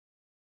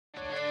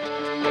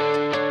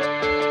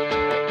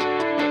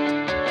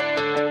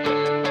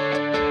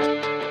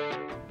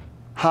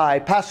Hi,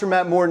 Pastor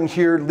Matt Morton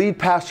here, lead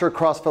pastor at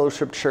Cross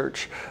Fellowship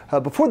Church.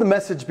 Before the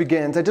message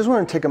begins, I just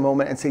want to take a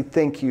moment and say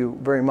thank you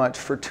very much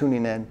for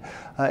tuning in.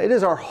 It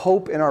is our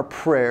hope and our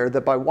prayer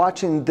that by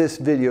watching this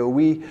video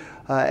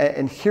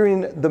and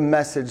hearing the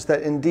message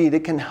that indeed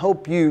it can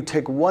help you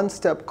take one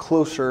step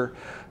closer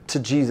to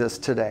Jesus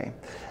today.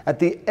 At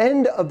the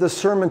end of the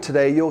sermon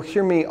today, you'll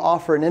hear me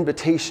offer an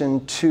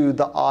invitation to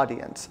the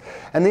audience.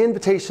 And the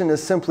invitation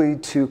is simply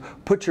to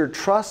put your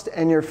trust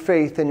and your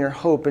faith and your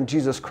hope in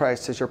Jesus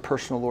Christ as your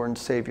personal Lord and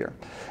Savior.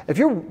 If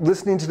you're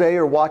listening today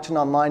or watching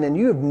online and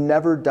you have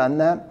never done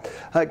that,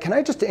 can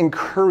I just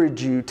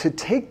encourage you to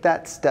take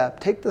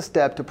the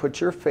step to put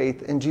your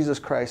faith in Jesus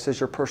Christ as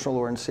your personal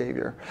Lord and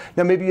Savior.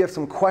 Now, maybe you have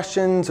some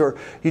questions or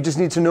you just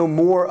need to know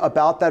more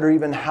about that or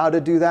even how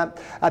to do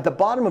that. At the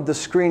bottom of the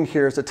screen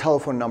here is a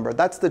telephone number.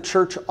 That's the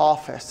church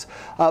office.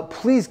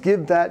 Please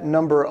give that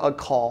number a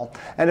call.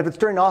 And if it's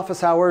during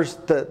office hours,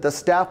 the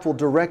staff will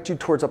direct you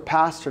towards a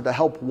pastor to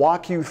help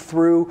walk you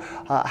through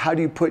how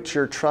do you put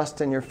your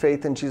trust and your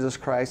faith in Jesus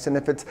Christ. And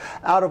if it's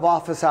out of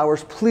office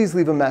hours, please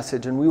leave a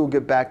message and we will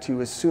get back to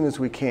you as soon as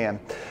we can.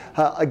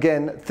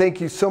 Again,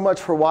 thank you so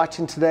much for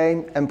watching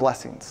today and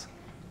blessings.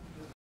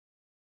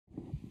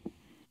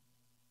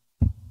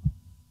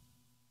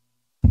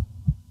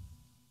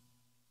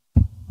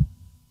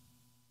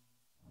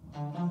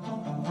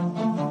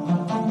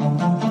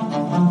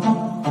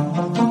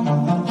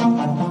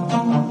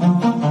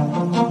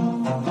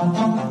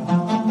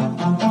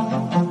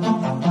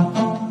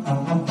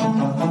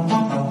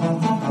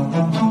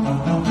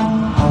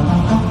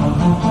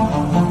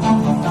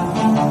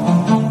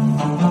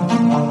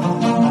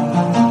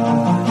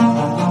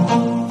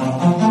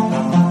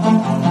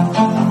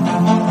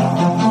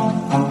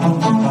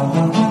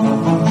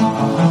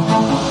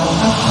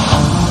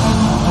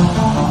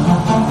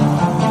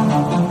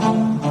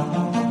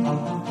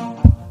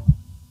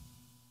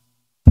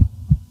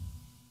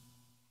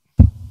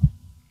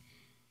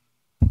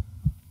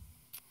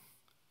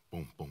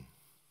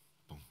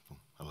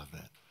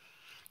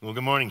 Well,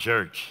 good morning,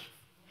 church.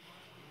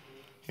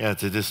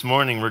 This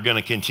morning we're going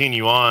to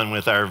continue on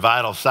with our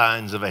Vital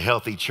Signs of a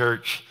Healthy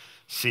Church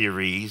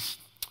series.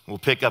 We'll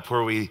pick up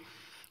where we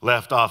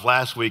left off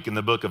last week in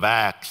the book of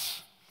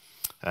Acts,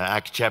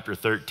 Acts chapter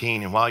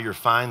 13. And while you're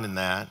finding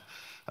that,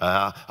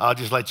 I'll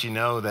just let you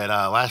know that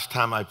last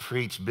time I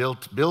preached,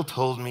 Bill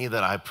told me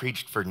that I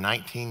preached for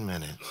 19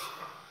 minutes.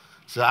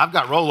 So I've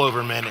got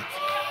rollover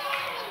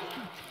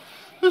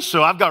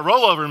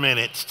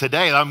minutes.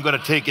 Today I'm going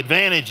to take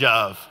advantage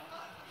of.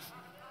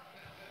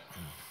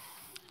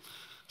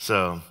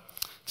 So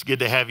it's good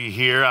to have you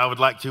here. I would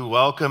like to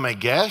welcome a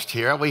guest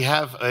here. We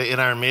have in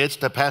our midst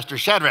Pastor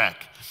Shadrach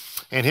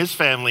and his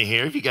family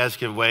here. If you guys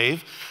could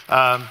wave.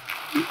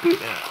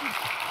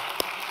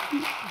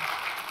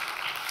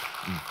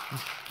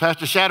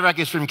 Pastor Shadrach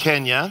is from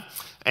Kenya,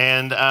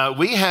 and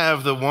we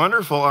have the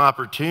wonderful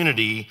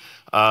opportunity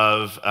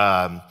of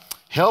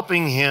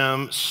helping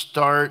him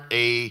start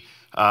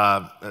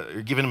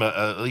giving him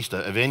at least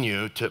a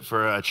venue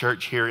for a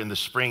church here in the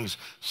Springs,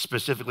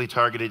 specifically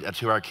targeted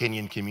to our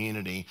Kenyan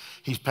community.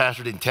 He's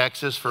pastored in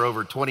Texas for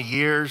over 20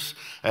 years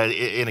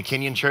in a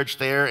Kenyan church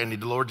there, and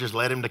the Lord just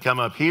led him to come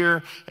up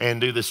here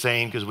and do the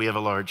same because we have a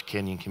large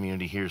Kenyan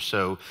community here.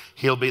 So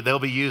they'll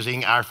be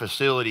using our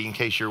facility, in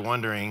case you're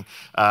wondering,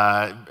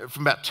 from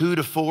about 2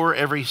 to 4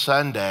 every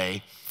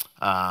Sunday.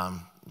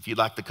 If you'd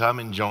like to come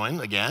and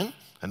join again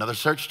another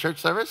church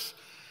service,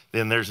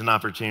 then there's an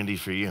opportunity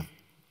for you.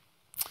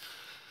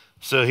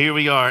 So here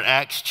we are at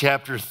Acts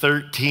chapter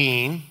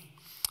 13,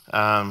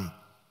 and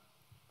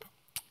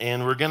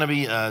we're going to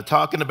be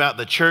talking about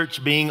the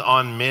church being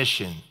on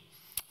mission,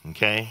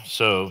 okay?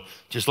 So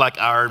just like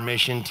our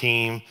mission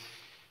team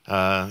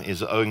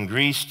is in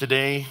Greece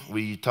today,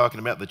 we're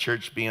talking about the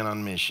church being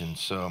on mission.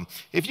 So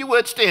if you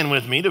would stand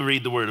with me to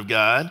read the Word of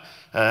God,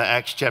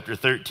 Acts chapter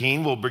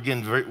 13, we'll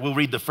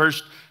read the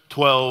first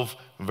 12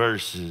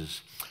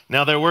 verses.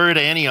 Now there were at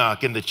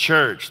Antioch in the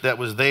church that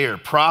was there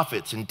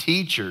prophets and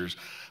teachers,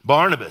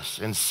 Barnabas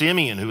and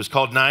Simeon, who was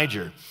called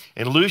Niger,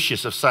 and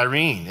Lucius of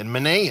Cyrene, and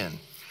Manaen,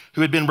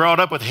 who had been brought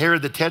up with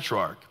Herod the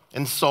Tetrarch,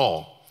 and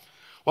Saul.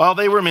 While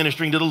they were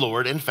ministering to the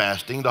Lord and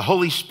fasting, the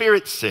Holy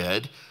Spirit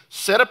said,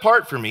 "Set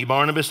apart for me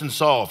Barnabas and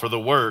Saul for the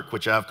work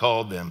which I have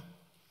called them."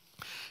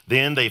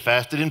 Then they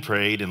fasted and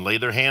prayed and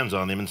laid their hands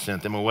on them and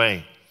sent them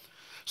away.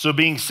 So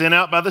being sent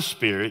out by the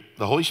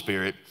Holy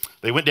Spirit,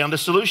 they went down to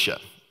Seleucia,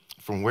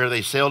 from where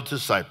they sailed to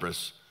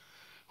Cyprus.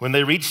 When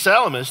they reached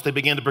Salamis, they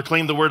began to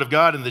proclaim the word of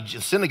God in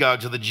the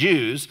synagogues of the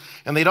Jews,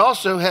 and they'd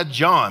also had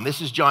John. This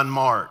is John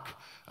Mark,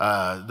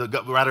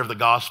 the writer of the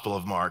Gospel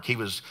of Mark. He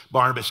was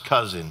Barnabas'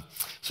 cousin.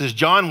 It says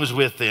John was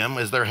with them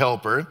as their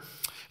helper,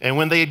 and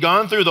when they had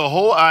gone through the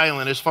whole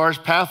island as far as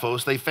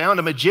Paphos, they found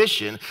a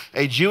magician,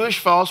 a Jewish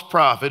false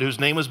prophet whose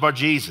name was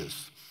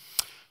Bar-Jesus,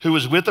 who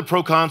was with the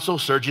proconsul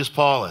Sergius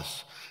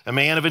Paulus, a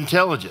man of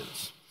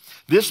intelligence.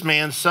 This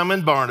man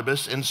summoned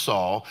Barnabas and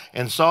Saul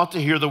and sought to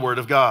hear the word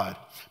of God.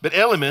 But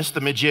Elymas,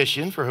 the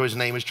magician, for whose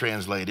name is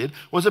translated,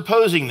 was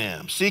opposing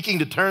them, seeking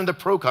to turn the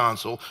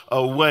proconsul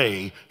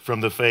away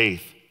from the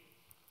faith.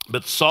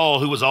 But Saul,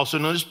 who was also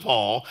known as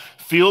Paul,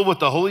 filled with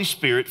the Holy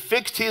Spirit,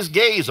 fixed his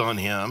gaze on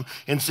him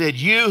and said,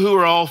 "You who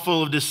are all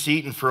full of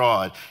deceit and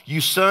fraud,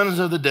 you sons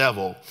of the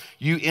devil,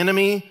 you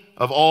enemy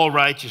of all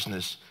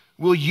righteousness,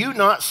 will you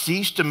not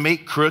cease to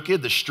make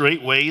crooked the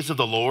straight ways of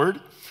the Lord?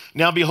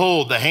 Now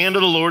behold, the hand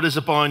of the Lord is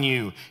upon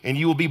you, and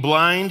you will be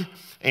blind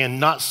and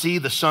not see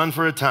the sun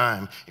for a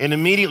time." And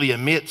immediately a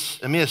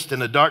mist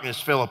and a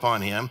darkness fell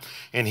upon him,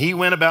 and he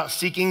went about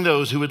seeking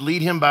those who would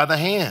lead him by the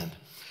hand.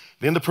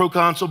 Then the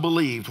proconsul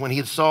believed when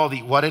he saw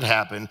what had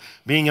happened,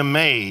 being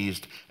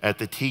amazed at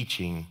the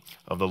teaching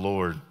of the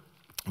Lord.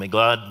 May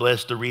God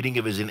bless the reading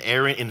of his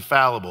inerrant,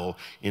 infallible,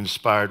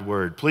 inspired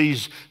word.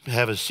 Please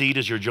have a seat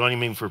as you're joining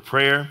me for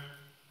prayer.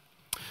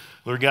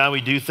 Lord God,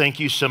 we do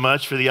thank you so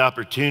much for the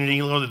opportunity,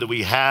 Lord, that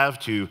we have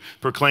to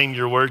proclaim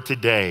your word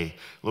today.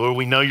 Lord,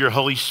 we know your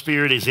Holy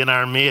Spirit is in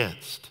our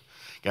midst,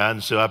 God,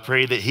 and so I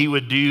pray that he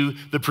would do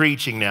the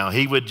preaching now.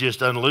 He would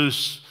just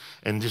unloose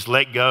and just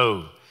let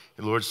go,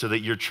 Lord, so that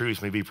your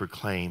truth may be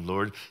proclaimed.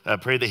 Lord, I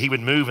pray that he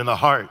would move in the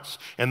hearts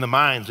and the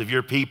minds of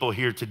your people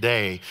here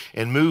today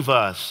and move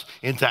us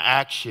into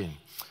action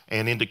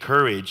and into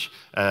courage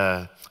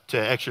to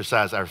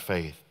exercise our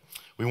faith.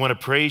 We want to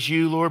praise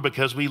you, Lord,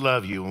 because we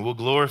love you, and we'll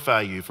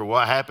glorify you for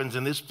what happens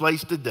in this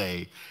place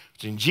today.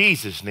 It's in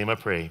Jesus' name I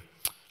pray.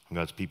 And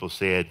God's people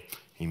said,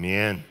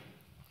 amen.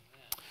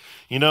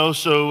 You know,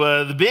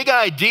 so the big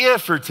idea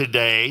for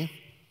today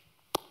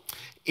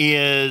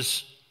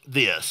is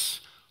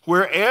this.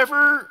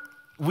 Wherever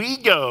we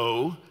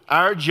go,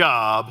 our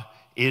job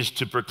is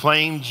to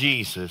proclaim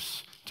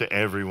Jesus to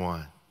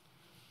everyone.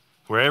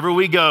 Wherever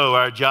we go,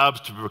 our job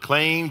is to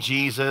proclaim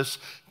Jesus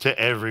to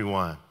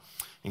everyone.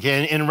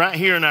 Okay, and right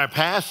here in our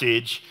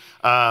passage,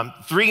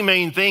 three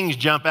main things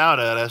jump out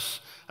at us,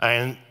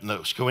 and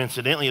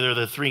coincidentally, they're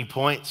the 3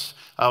 points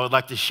I would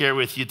like to share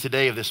with you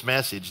today of this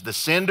message: the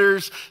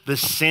senders, the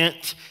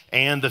sent,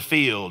 and the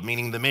field,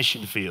 meaning the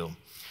mission field.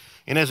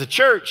 And as a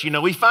church,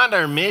 we find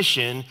our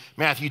mission,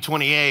 Matthew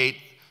 28,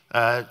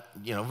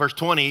 verse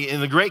 20,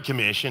 in the Great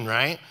Commission,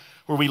 right?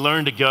 Where we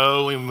learn to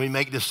go and we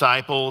make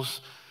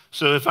disciples.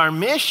 So if our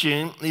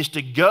mission is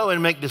to go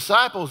and make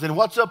disciples, then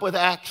what's up with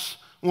Acts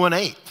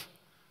 1:8?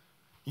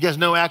 You guys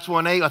know Acts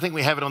 1:8? I think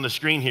we have it on the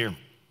screen here.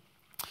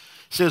 It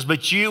says,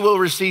 "But you will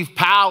receive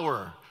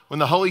power when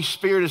the Holy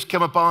Spirit has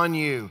come upon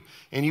you,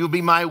 and you will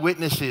be my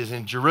witnesses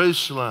in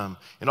Jerusalem,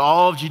 in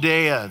all of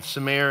Judea and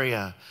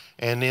Samaria,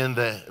 and in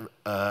the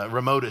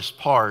remotest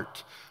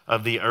part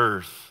of the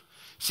earth."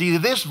 See,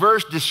 this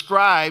verse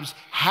describes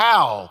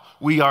how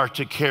we are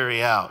to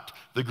carry out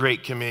the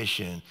Great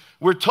Commission.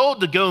 We're told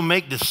to go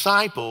make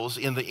disciples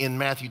in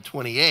Matthew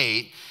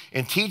 28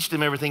 and teach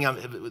them everything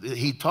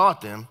he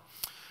taught them.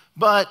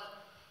 But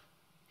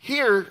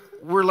here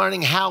we're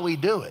learning how we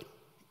do it.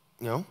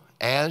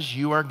 As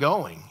you are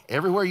going,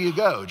 everywhere you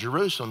go,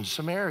 Jerusalem,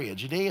 Samaria,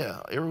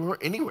 Judea, everywhere,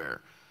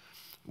 anywhere,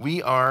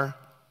 we are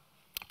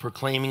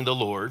proclaiming the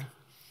Lord,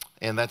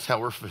 and that's how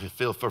we're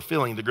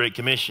fulfilling the Great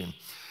Commission.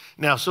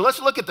 Now, so let's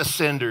look at the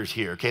senders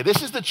here, okay?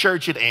 This is the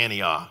church at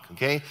Antioch,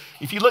 okay?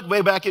 If you look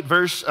way back at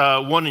verse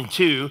 1 and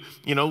 2,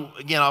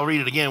 again, I'll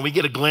read it again. We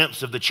get a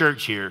glimpse of the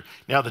church here.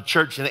 Now, the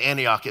church in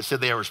Antioch, it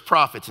said there was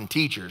prophets and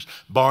teachers.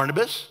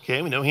 Barnabas,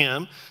 okay, we know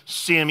him.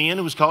 Simeon,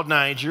 who was called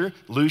Niger.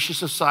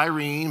 Lucius of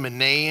Cyrene.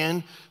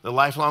 Manaen, the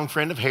lifelong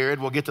friend of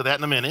Herod. We'll get to that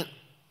in a minute.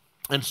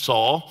 And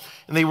Saul.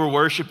 And they were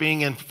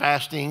worshiping and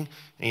fasting.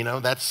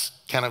 That's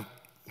kind of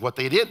what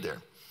they did there.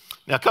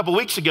 Now, a couple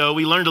weeks ago,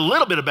 we learned a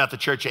little bit about the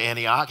church of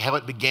Antioch, how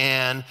it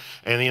began,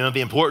 and the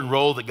important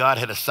role that God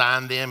had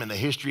assigned them in the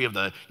history of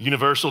the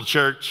universal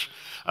church.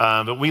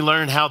 But we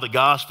learned how the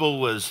gospel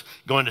was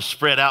going to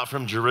spread out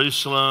from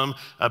Jerusalem.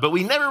 But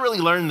we never really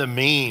learned the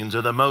means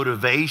or the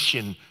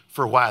motivation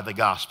for why the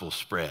gospel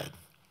spread.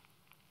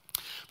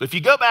 But if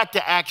you go back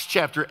to Acts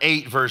chapter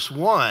 8, verse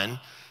 1,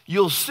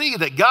 you'll see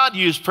that God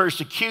used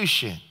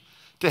persecution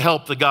to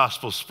help the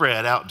gospel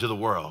spread out into the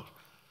world.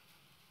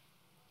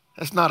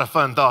 That's not a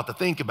fun thought to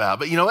think about.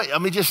 But you know what?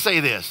 Let me just say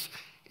this.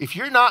 If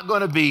you're not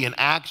going to be an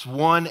Acts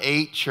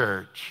 1:8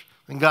 church,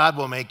 then God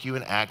will make you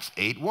an Acts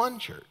 8:1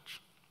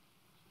 church.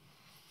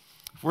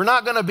 If we're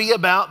not going to be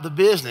about the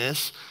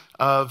business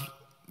of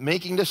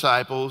making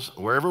disciples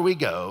wherever we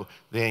go,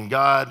 then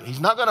God,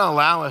 he's not going to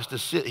allow us to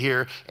sit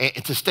here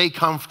and to stay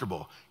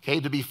comfortable, okay,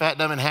 to be fat,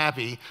 dumb, and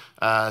happy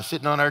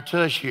sitting on our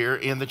tush here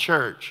in the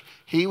church.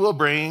 He will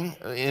bring,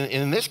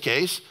 in this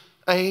case,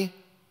 a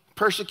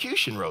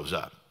persecution rose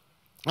up.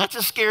 That's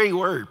a scary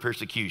word,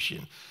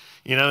 persecution.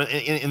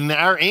 In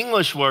our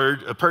English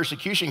word,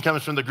 persecution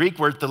comes from the Greek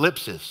word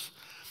thalipsis.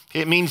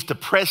 It means to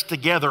press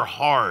together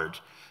hard,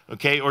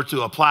 okay, or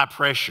to apply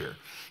pressure.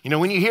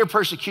 When you hear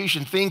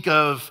persecution, think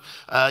of,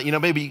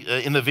 maybe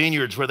in the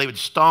vineyards where they would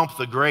stomp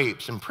the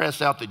grapes and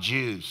press out the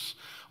juice,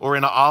 or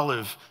in an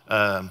olive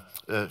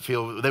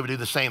field, they would do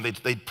the same.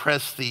 They'd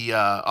press the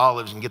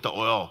olives and get the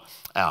oil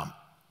out.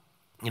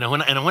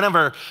 And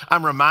whenever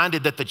I'm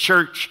reminded that the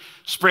church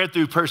spread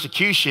through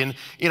persecution,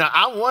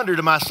 I wonder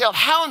to myself,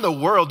 how in the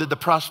world did the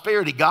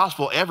prosperity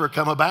gospel ever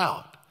come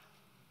about?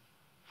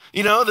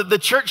 You know, the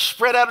church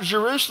spread out of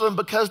Jerusalem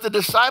because the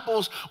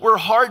disciples were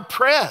hard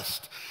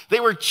pressed. They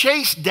were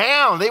chased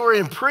down, they were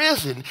in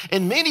prison,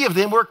 and many of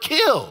them were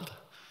killed.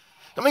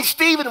 I mean,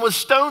 Stephen was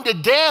stoned to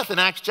death in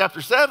Acts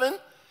chapter 7.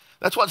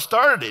 That's what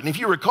started it. And if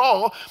you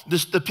recall,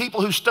 the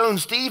people who stoned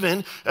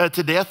Stephen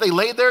to death, they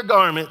laid their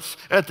garments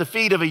at the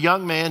feet of a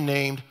young man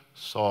named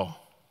Saul.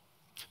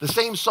 The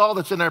same Saul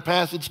that's in our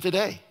passage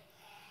today.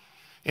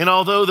 And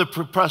although the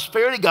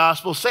prosperity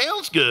gospel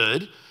sounds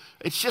good,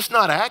 it's just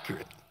not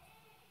accurate.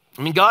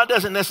 I mean, God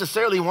doesn't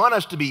necessarily want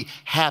us to be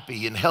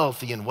happy and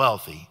healthy and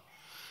wealthy.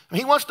 I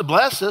mean, he wants to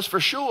bless us for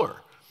sure.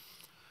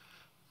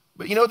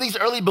 But you know, these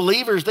early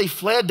believers, they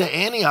fled to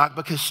Antioch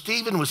because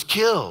Stephen was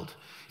killed.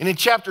 And in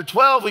chapter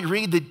 12, we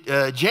read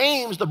that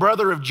James, the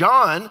brother of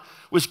John,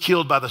 was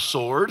killed by the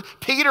sword.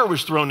 Peter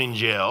was thrown in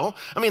jail.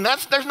 I mean,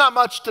 there's not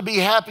much to be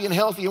happy and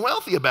healthy and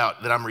wealthy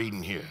about that I'm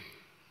reading here.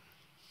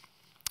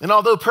 And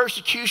although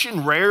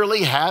persecution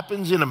rarely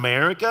happens in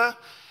America,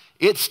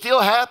 it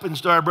still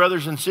happens to our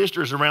brothers and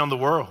sisters around the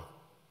world.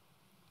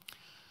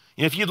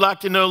 And if you'd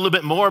like to know a little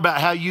bit more about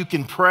how you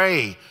can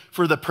pray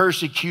for the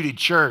persecuted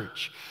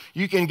church,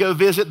 you can go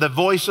visit the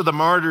Voice of the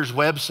Martyrs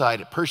website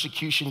at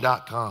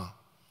persecution.com.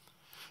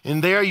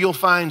 And there you'll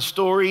find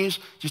stories,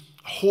 just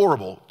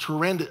horrible,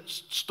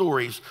 horrendous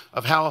stories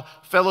of how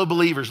fellow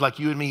believers like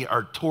you and me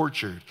are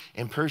tortured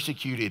and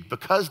persecuted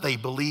because they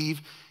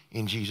believe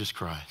in Jesus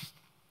Christ.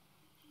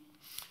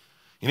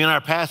 And in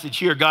our passage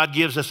here, God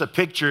gives us a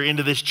picture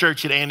into this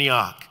church at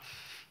Antioch.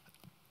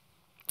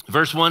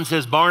 Verse 1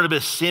 says,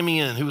 Barnabas,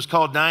 Simeon, who was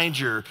called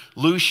Niger,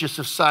 Lucius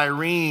of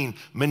Cyrene,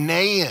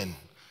 Manaen,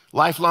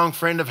 lifelong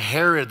friend of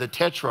Herod, the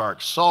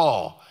Tetrarch,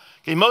 Saul.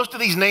 Okay, most of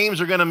these names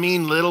are going to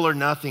mean little or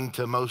nothing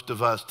to most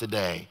of us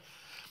today,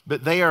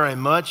 but they are a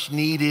much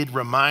needed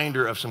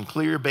reminder of some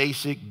clear,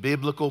 basic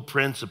biblical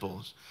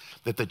principles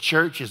that the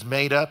church is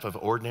made up of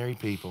ordinary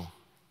people.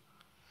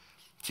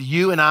 To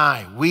you and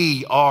I,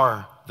 we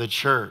are the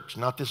church,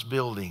 not this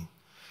building.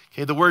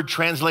 Okay, the word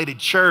translated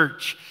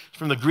church is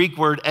from the Greek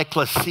word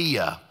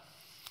ekklesia.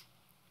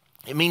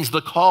 It means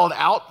the called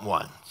out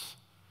ones.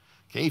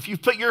 Okay, if you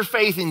put your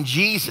faith in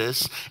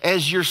Jesus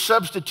as your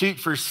substitute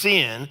for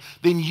sin,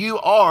 then you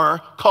are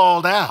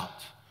called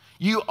out.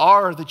 You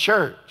are the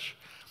church.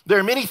 There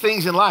are many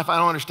things in life I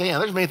don't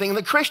understand. There's many things in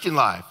the Christian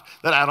life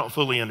that I don't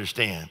fully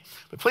understand.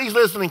 But please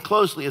listen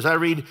closely as I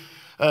read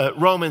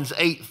Romans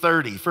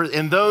 8:30. For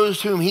in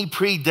those whom he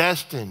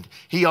predestined,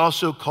 he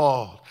also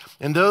called.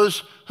 And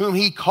those whom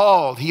he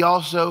called, he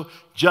also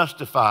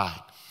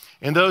justified.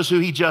 And those who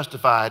he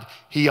justified,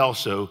 he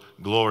also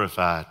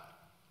glorified.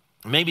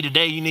 Maybe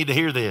today you need to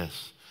hear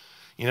this.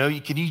 You know,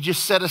 can you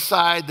just set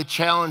aside the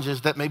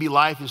challenges that maybe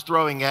life is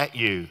throwing at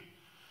you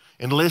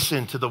and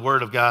listen to the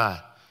word of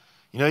God?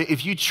 You know,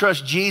 if you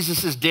trust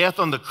Jesus' death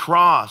on the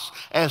cross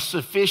as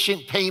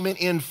sufficient payment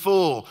in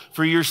full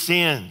for your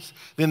sins,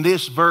 then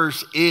this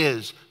verse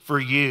is for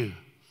you.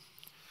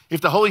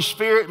 If the Holy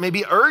Spirit may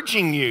be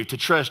urging you to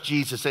trust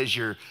Jesus as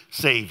your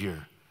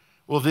Savior,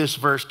 well, this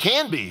verse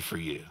can be for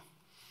you.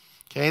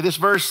 Okay, this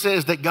verse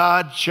says that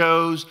God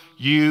chose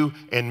you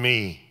and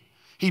me.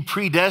 He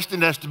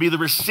predestined us to be the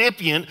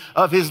recipient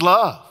of his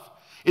love.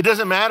 It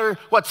doesn't matter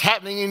what's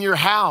happening in your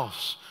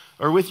house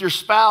or with your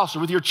spouse or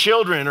with your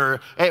children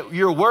or at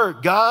your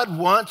work. God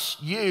wants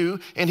you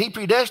and he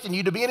predestined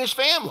you to be in his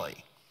family.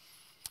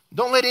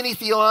 Don't let any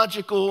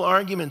theological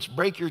arguments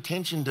break your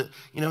attention to,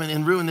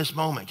 and ruin this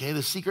moment, okay?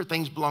 The secret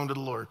things belong to the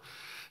Lord.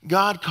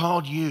 God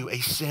called you, a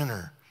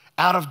sinner,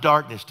 out of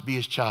darkness to be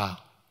his child.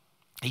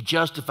 He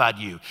justified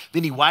you.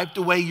 Then he wiped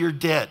away your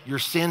debt, your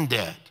sin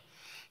debt.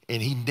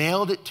 And he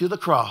nailed it to the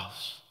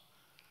cross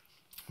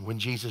when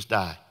Jesus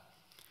died.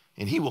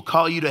 And he will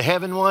call you to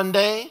heaven one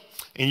day,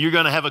 and you're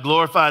going to have a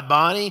glorified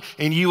body,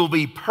 and you will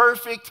be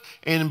perfect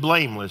and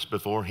blameless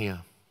before him.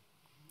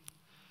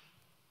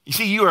 You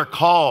see, you are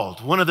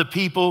called, one of the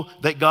people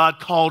that God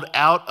called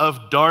out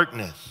of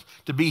darkness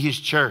to be his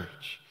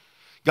church.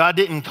 God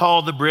didn't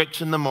call the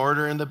bricks and the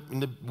mortar and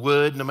the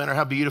wood, no matter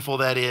how beautiful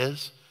that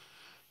is.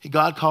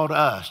 God called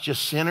us,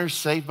 just sinners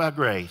saved by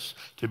grace,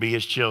 to be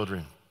his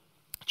children.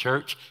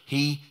 Church,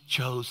 he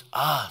chose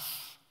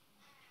us.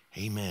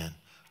 Amen.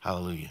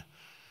 Hallelujah.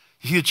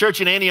 You see, the church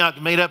in Antioch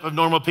made up of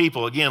normal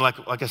people. Again,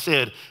 like I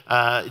said,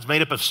 it's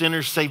made up of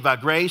sinners saved by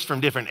grace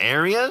from different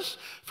areas,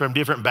 from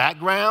different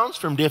backgrounds,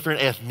 from different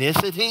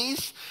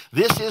ethnicities.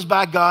 This is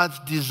by God's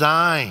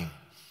design.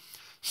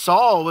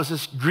 Saul was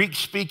this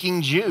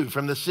Greek-speaking Jew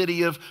from the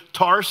city of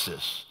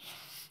Tarsus.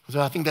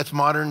 So I think that's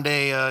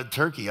modern-day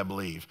Turkey, I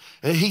believe.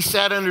 And he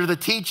sat under the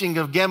teaching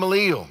of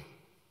Gamaliel.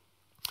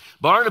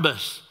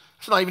 Barnabas,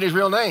 that's not even his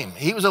real name.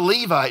 He was a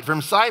Levite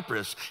from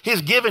Cyprus.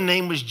 His given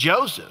name was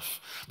Joseph.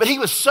 But he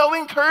was so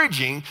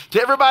encouraging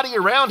to everybody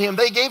around him,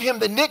 they gave him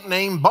the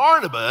nickname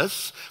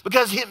Barnabas,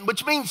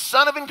 which means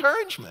son of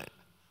encouragement.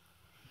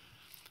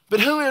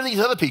 But who are these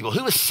other people?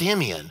 Who is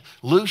Simeon,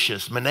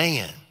 Lucius,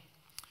 Manaen?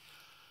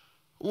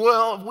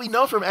 Well, we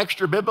know from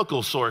extra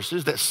biblical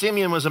sources that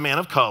Simeon was a man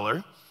of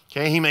color.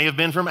 Okay, he may have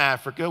been from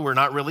Africa. We're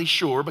not really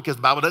sure because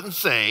the Bible doesn't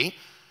say.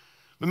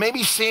 But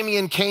maybe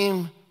Simeon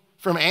came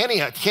from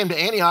Antioch, came to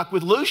Antioch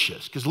with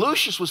Lucius, because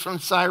Lucius was from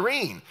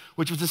Cyrene,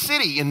 which was a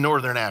city in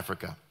northern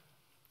Africa.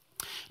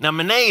 Now,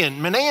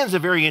 Manaen's a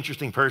very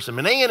interesting person.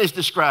 Manaen is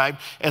described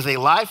as a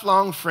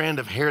lifelong friend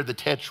of Herod the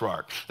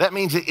Tetrarch. That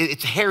means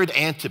it's Herod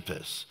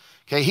Antipas.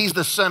 Okay, he's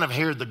the son of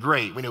Herod the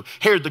Great. We know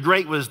Herod the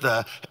Great was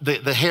the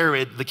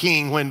Herod, the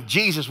king, when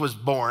Jesus was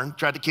born,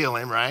 tried to kill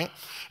him, right?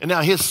 And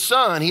now his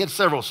son, he had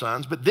several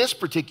sons, but this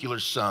particular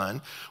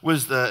son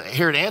was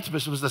Herod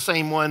Antipas was the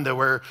same one that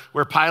where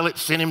Pilate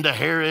sent him to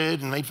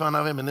Herod and made fun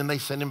of him, and then they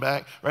sent him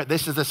back, right?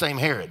 This is the same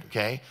Herod,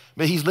 okay?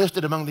 But he's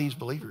listed among these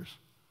believers.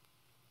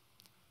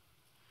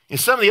 And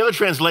some of the other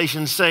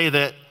translations say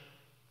that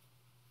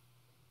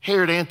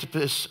Herod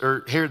Antipas,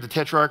 or Herod the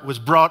Tetrarch, was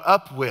brought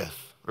up with,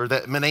 or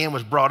that Manaen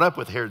was brought up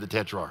with Herod the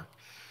Tetrarch,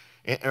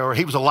 or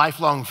he was a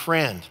lifelong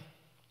friend,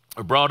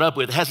 or brought up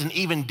with. It has an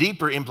even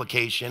deeper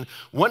implication.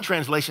 One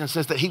translation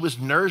says that he was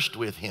nursed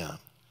with him,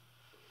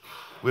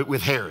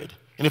 with Herod.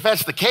 And if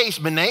that's the case,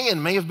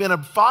 Manaen may have been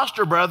a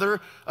foster brother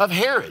of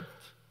Herod,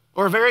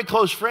 or a very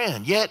close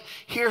friend. Yet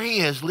here he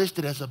is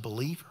listed as a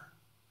believer.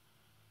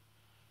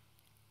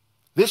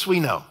 This we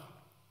know.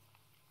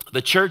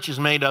 The church is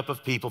made up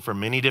of people from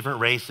many different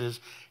races,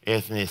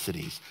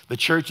 ethnicities. The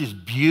church is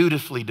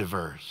beautifully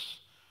diverse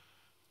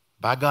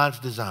by God's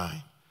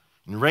design.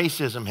 And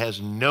racism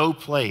has no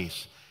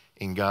place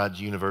in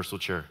God's universal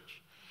church.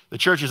 The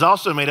church is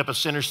also made up of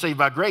sinners saved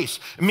by grace.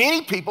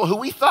 Many people who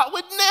we thought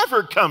would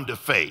never come to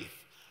faith.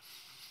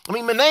 I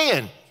mean,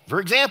 Manaen, for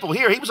example,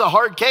 here, he was a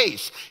hard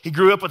case. He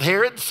grew up with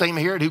Herod, the same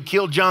Herod who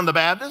killed John the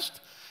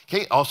Baptist.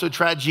 Okay, also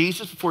tried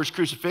Jesus before his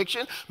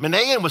crucifixion.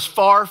 Manaen was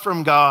far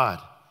from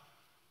God.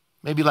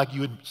 Maybe like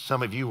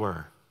some of you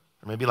were,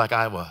 or maybe like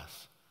I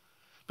was.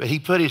 But he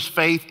put his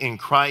faith in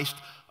Christ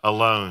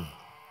alone.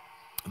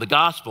 The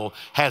gospel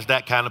has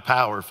that kind of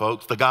power,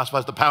 folks. The gospel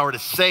has the power to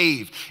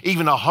save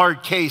even a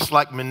hard case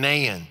like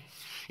Manaen.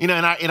 You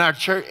know, in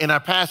our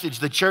passage,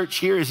 the church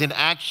here is in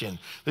action.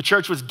 The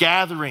church was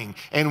gathering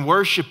and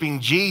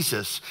worshiping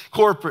Jesus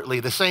corporately,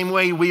 the same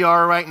way we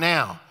are right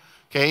now.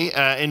 Okay,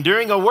 and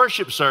during a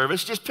worship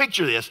service, just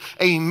picture this,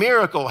 a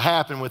miracle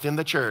happened within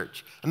the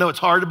church. I know it's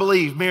hard to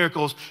believe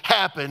miracles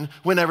happen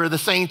whenever the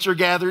saints are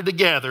gathered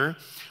together.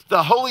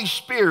 The Holy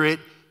Spirit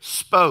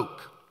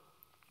spoke.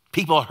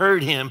 People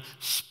heard him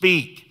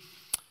speak.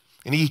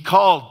 And he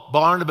called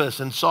Barnabas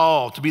and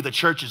Saul to be the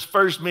church's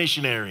first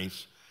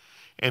missionaries.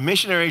 And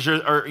missionaries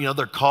are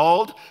they're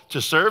called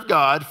to serve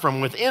God from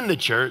within the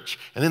church,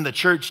 and then the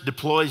church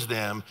deploys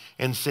them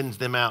and sends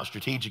them out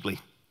strategically.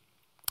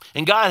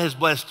 And God has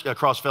blessed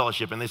Cross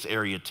Fellowship in this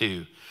area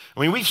too.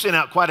 I mean, we've sent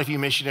out quite a few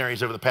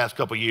missionaries over the past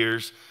couple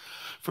years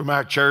from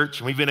our church,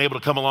 and we've been able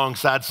to come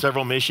alongside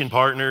several mission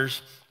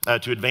partners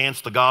to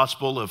advance the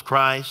gospel of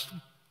Christ.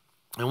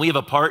 And we have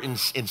a part in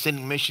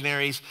sending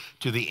missionaries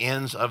to the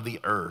ends of the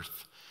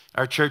earth.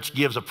 Our church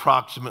gives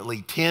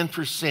approximately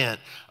 10%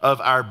 of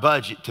our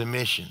budget to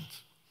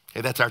missions.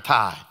 Okay, that's our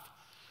tithe.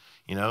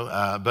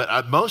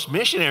 But most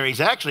missionaries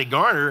actually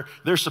garner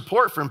their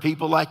support from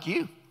people like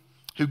you,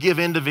 who give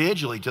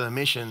individually to the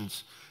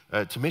missions,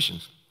 And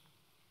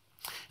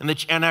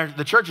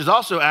the church is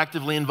also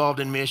actively involved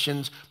in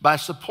missions by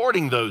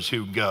supporting those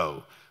who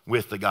go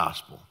with the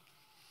gospel.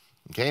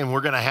 Okay, and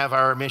we're going to have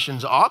our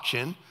missions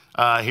auction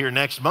here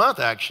next month,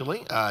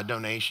 actually,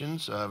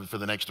 donations for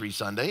the next 3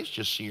 Sundays,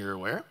 just so you're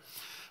aware.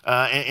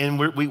 And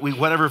we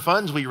whatever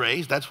funds we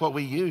raise, that's what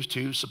we use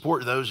to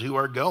support those who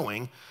are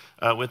going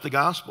with the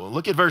gospel.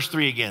 Look at verse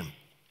 3 again.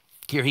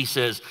 Here he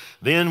says,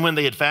 then when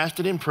they had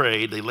fasted and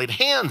prayed, they laid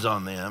hands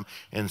on them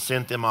and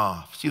sent them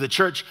off. See, the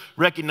church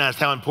recognized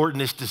how important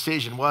this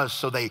decision was,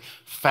 so they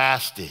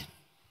fasted.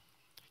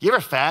 You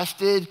ever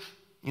fasted,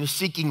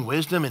 seeking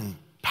wisdom and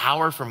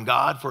power from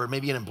God for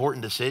maybe an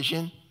important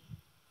decision?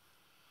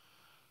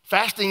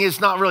 Fasting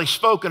is not really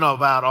spoken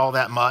about all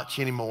that much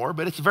anymore,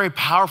 but it's a very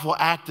powerful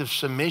act of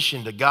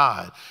submission to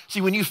God.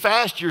 See, when you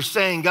fast, you're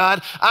saying,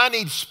 God, I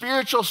need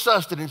spiritual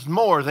sustenance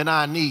more than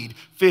I need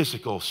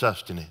physical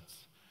sustenance.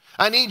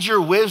 I need your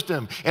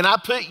wisdom, and I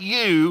put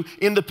you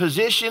in the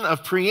position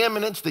of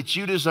preeminence that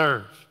you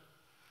deserve.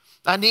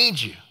 I need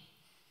you.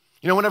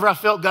 Whenever I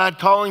felt God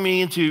calling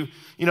me into,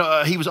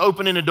 he was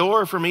opening a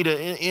door for me to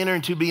enter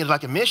into being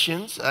like a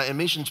missions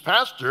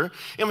pastor.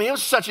 I mean, it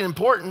was such an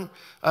important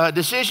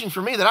decision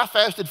for me that I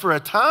fasted for a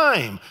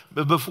time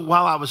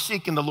while I was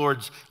seeking the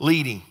Lord's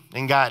leading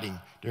and guiding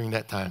during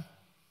that time.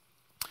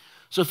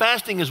 So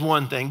fasting is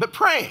one thing, but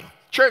praying.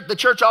 The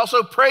church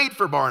also prayed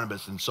for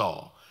Barnabas and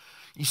Saul.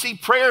 You see,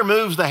 prayer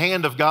moves the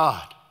hand of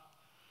God.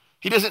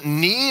 He doesn't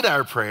need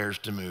our prayers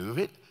to move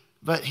it,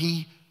 but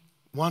he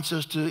wants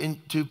us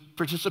to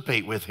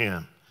participate with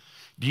him.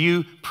 Do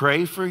you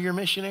pray for your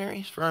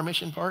missionaries, for our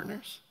mission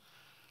partners?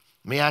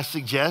 May I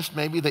suggest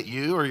maybe that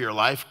you or your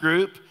life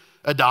group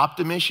adopt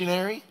a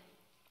missionary,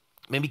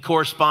 maybe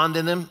correspond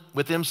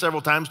with them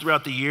several times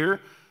throughout the year.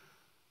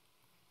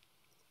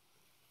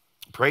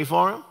 Pray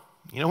for them.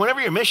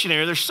 Whenever you're a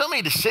missionary, there's so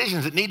many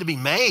decisions that need to be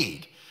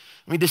made.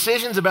 I mean,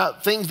 decisions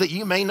about things that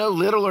you may know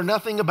little or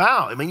nothing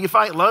about. I mean, you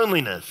fight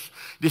loneliness,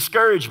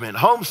 discouragement,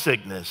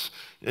 homesickness,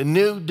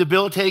 new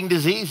debilitating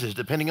diseases,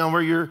 depending on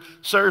where you're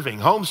serving,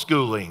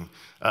 homeschooling,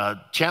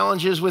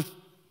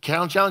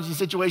 challenging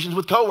situations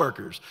with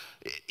coworkers.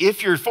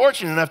 If you're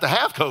fortunate enough to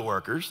have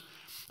coworkers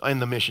in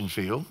the mission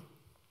field,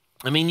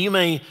 I mean, you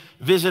may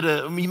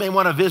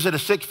want to visit a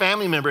sick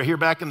family member here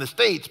back in the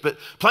States, but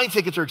plane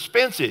tickets are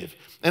expensive.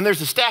 And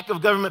there's a stack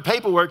of government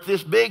paperwork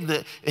this big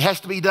that it has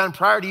to be done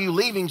prior to you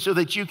leaving so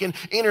that you can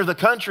enter the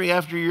country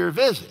after your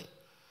visit.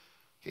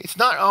 It's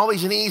not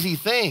always an easy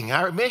thing.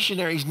 Our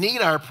missionaries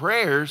need our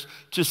prayers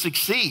to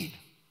succeed.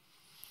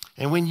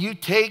 And when you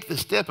take the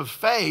step of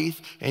faith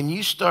and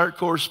you start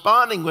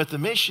corresponding with the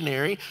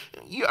missionary,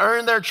 you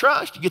earn their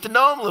trust. You get to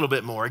know them a little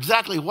bit more.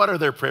 Exactly what are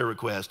their prayer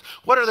requests?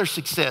 What are their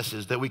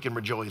successes that we can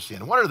rejoice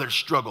in? What are their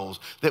struggles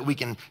that we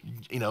can,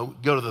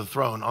 go to the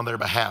throne on their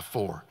behalf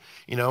for?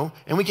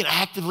 And we can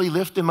actively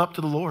lift them up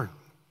to the Lord.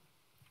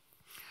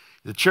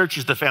 The church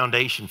is the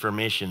foundation for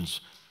missions.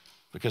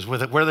 Because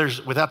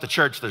without the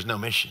church, there's no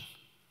mission.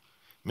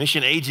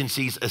 Mission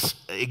agencies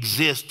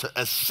exist to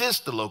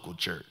assist the local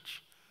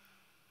church.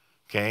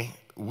 Okay?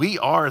 We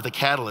are the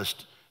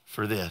catalyst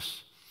for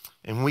this.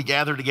 And when we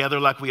gather together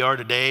like we are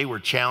today, we're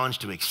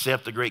challenged to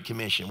accept the Great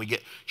Commission. We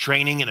get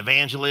training and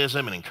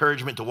evangelism and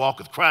encouragement to walk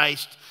with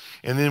Christ.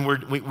 And then we're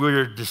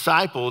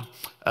discipled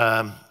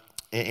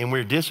and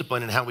we're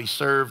disciplined in how we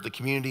serve the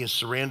community and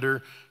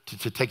surrender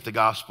to take the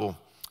gospel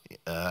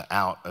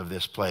out of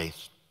this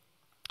place.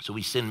 So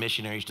we send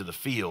missionaries to the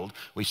field,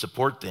 we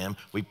support them,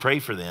 we pray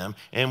for them,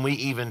 and we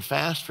even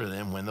fast for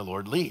them when the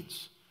Lord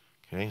leads.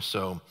 Okay,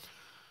 so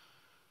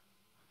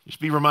just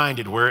be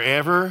reminded,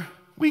 wherever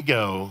we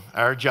go,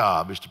 our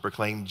job is to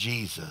proclaim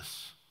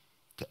Jesus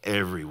to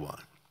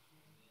everyone.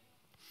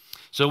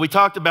 So we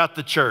talked about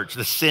the church,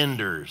 the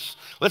senders.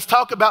 Let's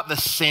talk about the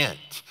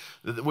sent.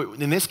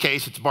 In this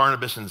case, it's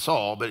Barnabas and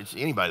Saul, but it's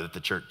anybody that the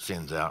church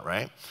sends out,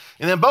 right?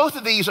 And then both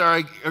of these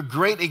are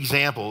great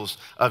examples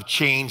of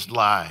changed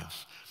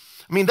lives.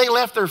 I mean, they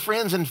left their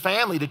friends and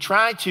family to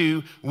try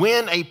to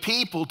win a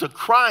people to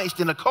Christ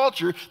in a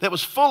culture that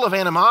was full of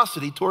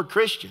animosity toward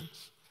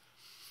Christians.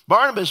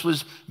 Barnabas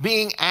was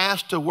being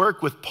asked to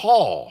work with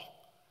Paul,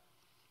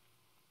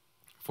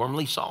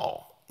 formerly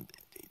Saul.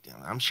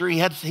 I'm sure he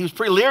was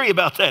pretty leery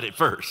about that at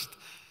first.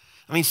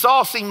 I mean,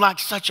 Saul seemed like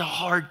such a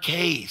hard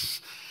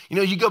case.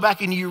 You go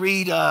back and you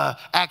read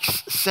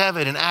Acts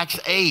 7 and Acts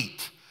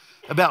 8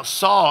 about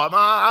Saul.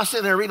 I was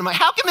sitting there reading, I'm like,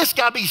 how can this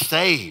guy be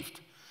saved?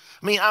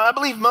 I mean, I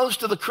believe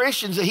most of the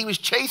Christians that he was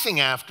chasing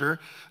after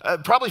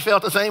probably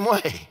felt the same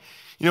way.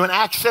 In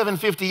Acts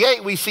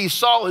 7:58, we see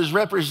Saul is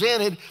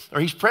represented, or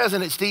he's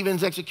present at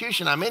Stephen's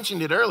execution. I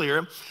mentioned it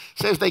earlier. It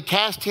says they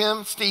cast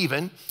him,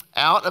 Stephen,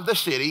 out of the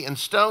city and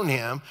stoned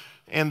him,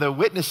 and the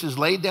witnesses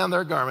laid down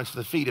their garments at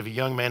the feet of a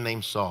young man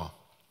named Saul.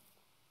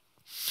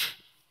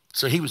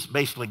 So he was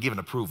basically given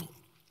approval.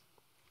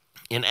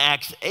 In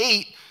Acts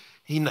 8,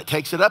 he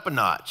takes it up a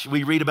notch.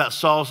 We read about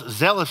Saul's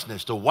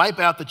zealousness to wipe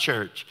out the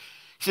church.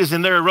 He says,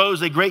 and there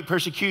arose a great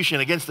persecution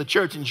against the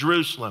church in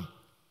Jerusalem.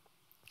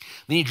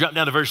 Then you drop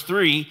down to verse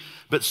 3.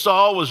 But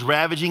Saul was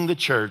ravaging the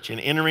church and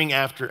entering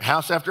after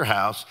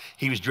house.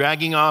 He was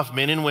dragging off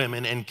men and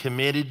women and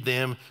committed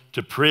them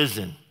to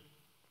prison.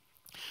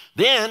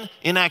 Then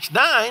in Acts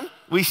 9,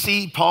 we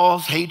see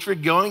Paul's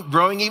hatred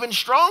growing even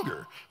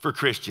stronger for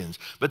Christians.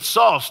 But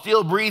Saul,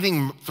 still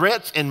breathing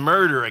threats and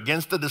murder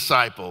against the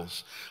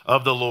disciples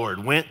of the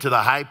Lord, went to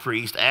the high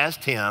priest,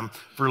 asked him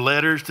for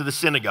letters to the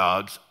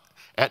synagogues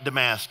at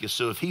Damascus.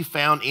 So if he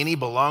found any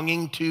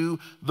belonging to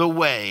the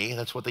way,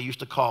 that's what they used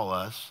to call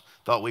us,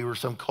 thought we were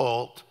some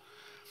cult,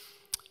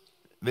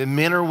 then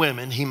men or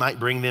women, he might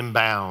bring them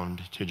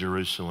bound to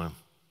Jerusalem.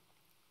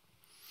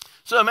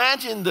 So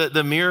imagine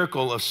the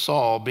miracle of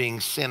Saul being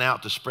sent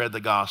out to spread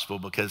the gospel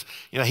because,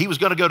 he was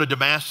going to go to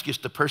Damascus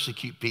to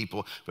persecute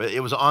people, but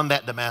it was on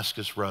that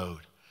Damascus road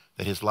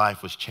that his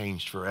life was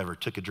changed forever,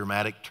 took a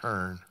dramatic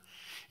turn.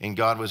 And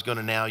God was going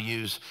to now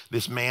use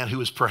this man who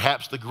was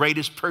perhaps the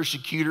greatest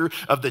persecutor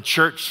of the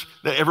church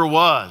that ever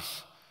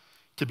was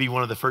to be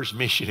one of the first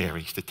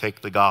missionaries to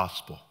take the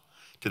gospel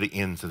to the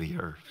ends of the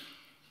earth.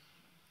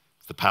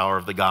 It's the power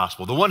of the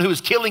gospel. The one who is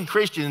killing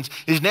Christians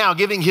is now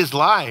giving his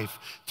life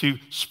to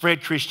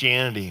spread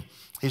Christianity.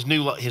 His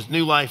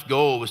new life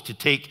goal was to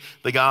take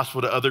the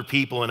gospel to other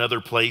people in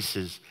other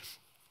places.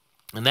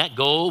 And that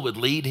goal would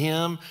lead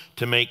him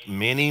to make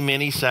many,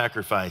 many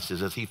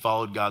sacrifices as he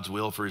followed God's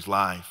will for his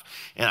life.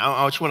 And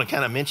I just want to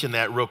kind of mention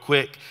that real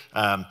quick.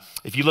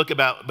 If you look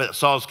about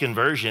Saul's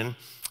conversion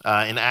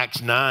in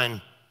Acts 9,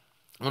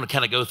 I want to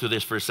kind of go through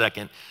this for a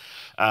second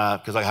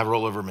because I have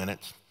rollover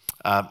minutes.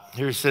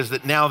 Here it says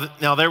that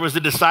now there was a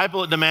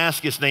disciple at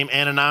Damascus named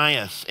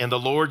Ananias, and the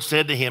Lord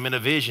said to him in a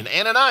vision,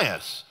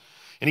 Ananias.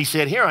 And he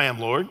said, here I am,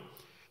 Lord.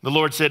 The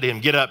Lord said to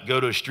him, get up, go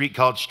to a street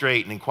called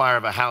Straight and inquire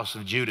of a house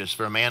of Judas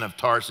for a man of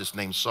Tarsus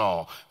named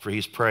Saul, for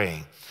he's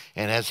praying.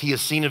 And as he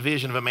has seen a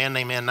vision of a man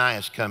named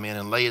Ananias come in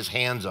and lay his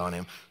hands on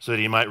him so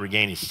that he might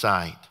regain his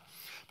sight.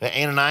 But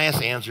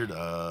Ananias answered,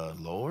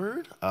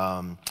 Lord,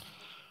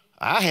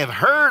 I have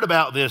heard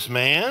about this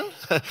man,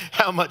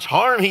 how much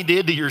harm he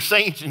did to your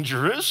saints in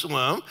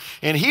Jerusalem.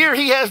 And here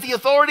he has the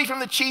authority from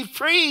the chief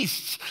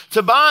priests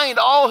to bind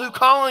all who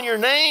call on your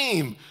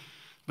name.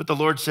 But the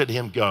Lord said to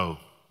him, go,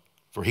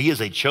 for he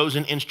is a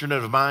chosen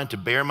instrument of mine to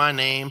bear my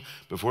name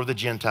before the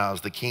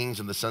Gentiles, the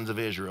kings and the sons of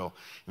Israel.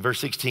 In verse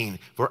 16,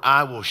 for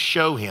I will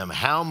show him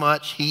how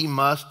much he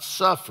must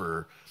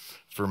suffer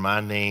for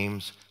my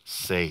name's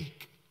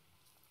sake.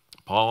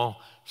 Paul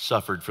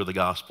suffered for the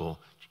gospel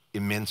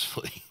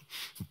immensely,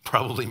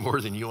 probably more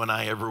than you and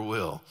I ever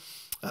will,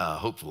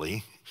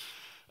 hopefully.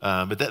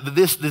 But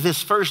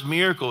this first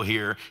miracle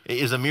here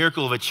is a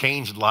miracle of a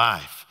changed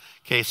life.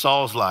 Okay,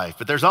 Saul's life.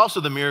 But there's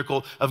also the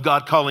miracle of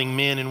God calling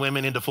men and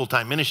women into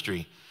full-time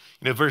ministry.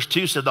 You know, verse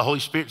 2 said, the Holy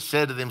Spirit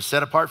said to them,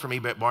 set apart for me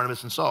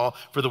Barnabas and Saul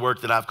for the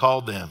work that I've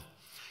called them.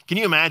 Can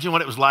you imagine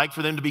what it was like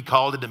for them to be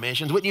called into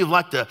missions? Wouldn't you have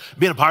liked to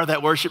be a part of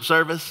that worship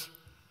service?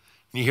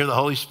 And you hear the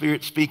Holy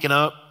Spirit speaking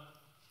up?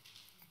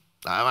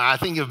 I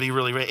think it would be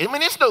really, I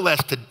mean, it's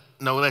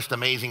no less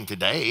amazing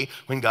today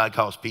when God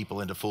calls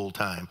people into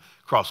full-time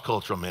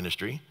cross-cultural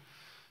ministry.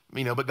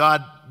 You know, but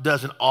God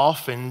doesn't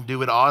often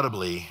do it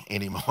audibly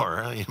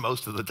anymore.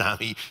 Most of the time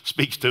he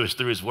speaks to us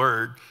through his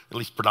word, at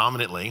least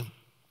predominantly.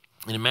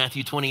 And in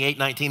Matthew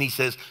 28:19, he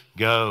says,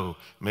 go,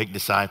 make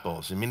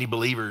disciples. And many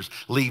believers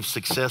leave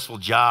successful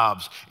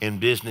jobs and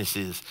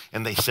businesses,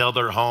 and they sell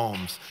their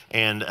homes,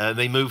 and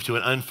they move to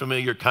an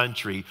unfamiliar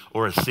country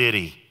or a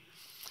city.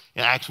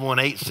 And Acts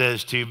 1:8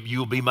 says you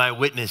will be my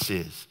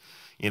witnesses,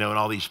 you know, in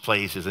all these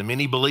places. And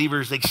many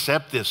believers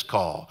accept this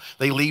call.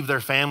 They leave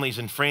their families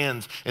and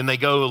friends, and they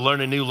go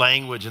learn a new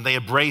language, and they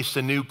embrace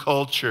a new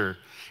culture,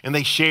 and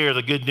they share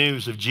the good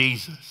news of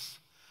Jesus.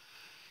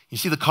 You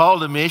see, the call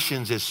to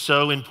missions is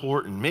so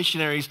important.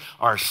 Missionaries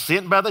are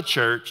sent by the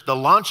church, the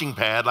launching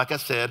pad, like I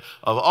said,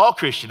 of all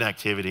Christian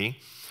activity.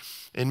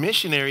 And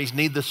missionaries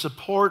need the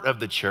support of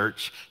the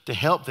church to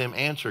help them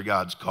answer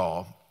God's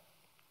call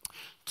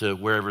to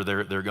wherever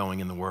they're going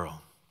in the world.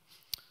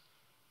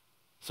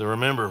 So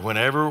remember,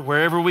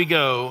 wherever we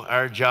go,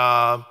 our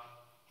job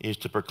is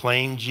to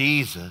proclaim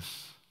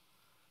Jesus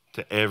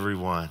to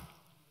everyone.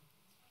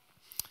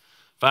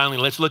 Finally,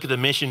 let's look at the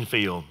mission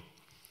field.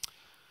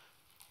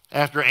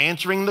 After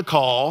answering the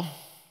call,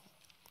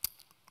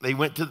 they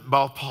went to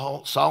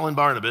Saul and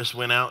Barnabas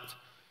went out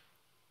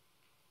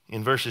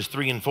in verses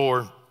 3 and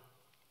 4.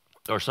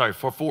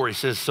 For 4, he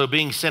says, so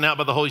being sent out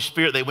by the Holy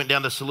Spirit, they went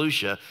down to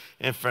Seleucia,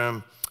 and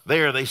from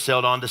there, they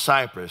sailed on to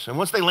Cyprus. And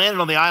once they landed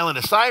on the island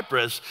of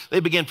Cyprus, they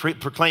began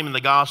proclaiming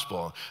the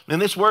gospel.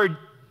 And this word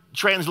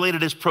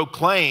translated as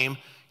proclaim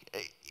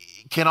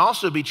can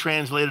also be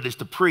translated as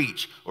to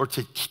preach or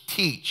to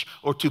teach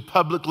or to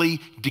publicly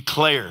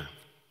declare.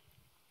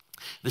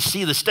 The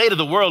state of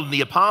the world in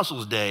the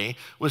apostles' day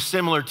was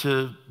similar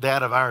to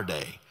that of our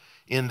day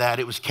in that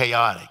it was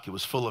chaotic. It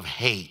was full of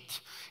hate.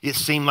 It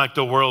seemed like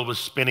the world was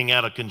spinning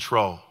out of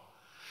control.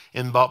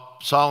 And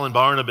Saul and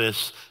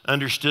Barnabas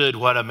understood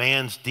what a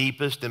man's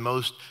deepest and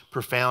most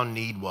profound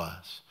need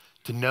was,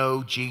 to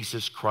know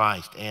Jesus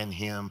Christ and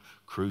him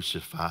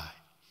crucified.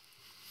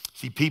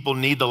 See, people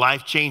need the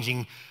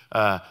life-changing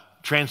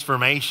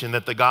transformation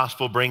that the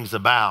gospel brings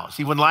about.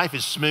 See, when life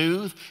is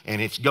smooth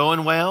and it's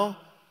going well,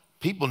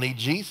 people need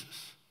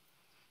Jesus.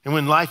 And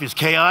when life is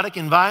chaotic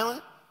and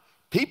violent,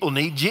 people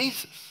need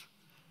Jesus.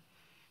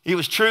 It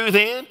was true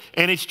then,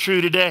 and it's true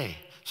today.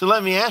 So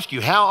let me ask you,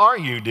 how are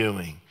you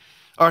doing?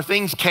 Are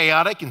things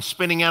chaotic and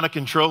spinning out of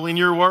control in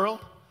your world?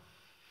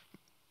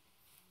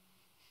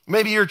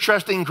 Maybe you're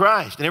trusting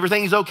Christ and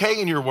everything's okay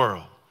in your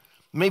world.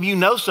 Maybe you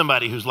know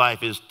somebody whose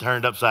life is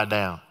turned upside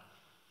down,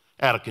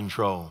 out of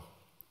control.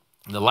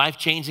 The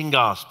life-changing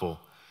gospel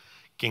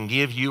can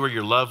give you or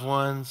your loved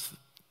ones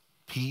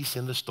peace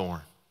in the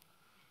storm.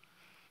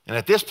 And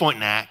at this point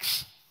in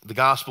Acts, the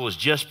gospel is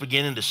just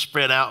beginning to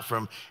spread out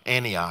from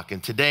Antioch.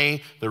 And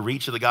today, the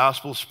reach of the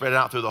gospel is spread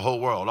out through the whole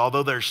world,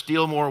 although there's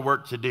still more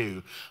work to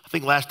do. I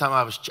think last time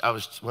when I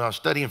was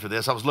studying for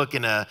this, I was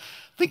looking at,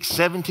 I think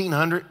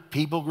 1,700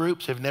 people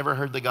groups have never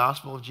heard the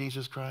gospel of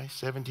Jesus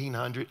Christ.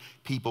 1,700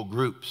 people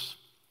groups.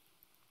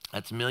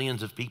 That's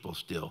millions of people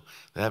still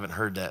that haven't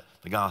heard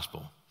the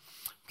gospel.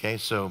 Okay,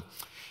 so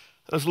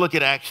let's look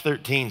at Acts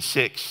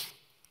 13:6.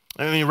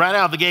 I mean, right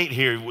out of the gate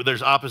here,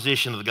 there's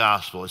opposition to the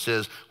gospel. It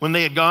says, when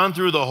they had gone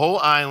through the whole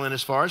island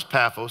as far as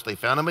Paphos, they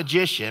found a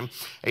magician,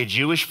 a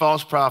Jewish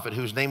false prophet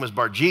whose name was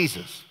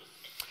Bar-Jesus,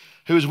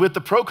 who was with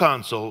the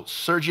proconsul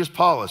Sergius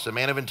Paulus, a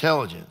man of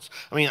intelligence.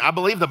 I mean, I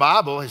believe the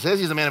Bible. It says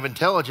he's a man of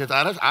intelligence.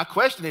 I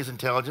question his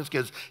intelligence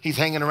because he's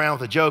hanging around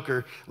with a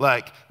joker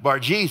like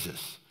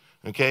Bar-Jesus.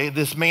 Okay,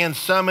 this man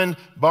summoned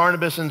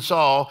Barnabas and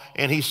Saul,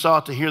 and he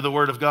sought to hear the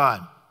word of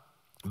God.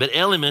 But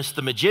Elymas,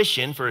 the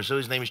magician, for so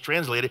his name is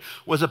translated,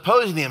 was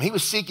opposing him. He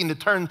was seeking to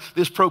turn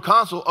this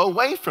proconsul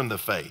away from the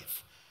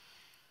faith.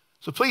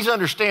 So please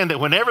understand that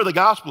whenever the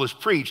gospel is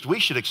preached,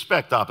 we should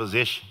expect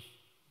opposition.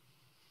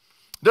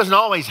 It doesn't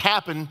always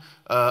happen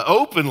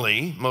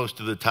openly most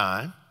of the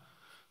time,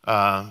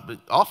 but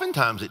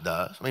oftentimes it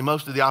does. I mean,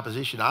 most of the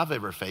opposition I've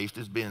ever faced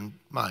has been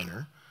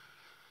minor.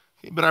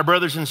 But our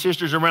brothers and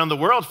sisters around the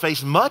world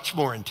face much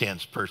more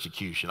intense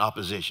persecution,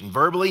 opposition,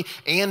 verbally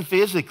and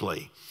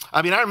physically.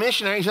 I mean, our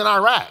missionaries in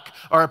Iraq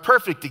are a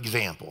perfect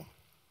example.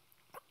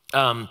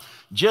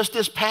 Just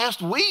this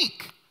past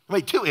week,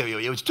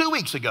 it was 2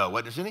 weeks ago,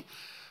 wasn't it?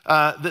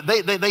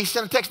 They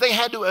sent a text. They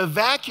had to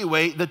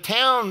evacuate the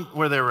town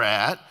where they were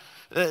at,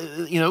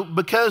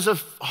 because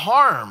of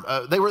harm.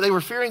 They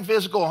were fearing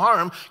physical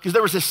harm because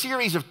there was a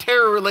series of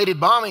terror-related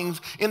bombings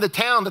in the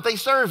town that they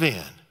serve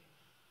in.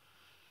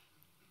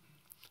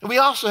 And we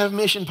also have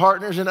mission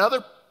partners in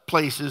other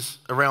places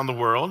around the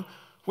world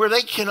where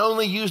they can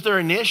only use their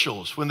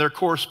initials when they're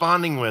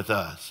corresponding with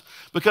us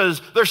because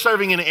they're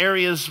serving in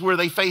areas where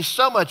they face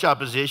so much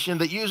opposition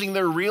that using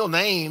their real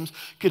names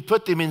could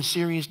put them in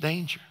serious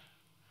danger.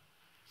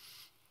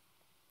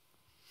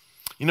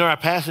 Our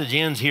passage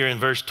ends here in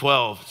verse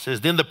 12. It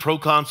says, "Then the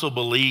proconsul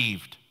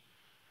believed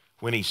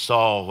when he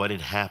saw what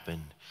had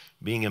happened,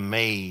 being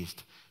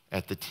amazed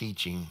at the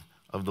teaching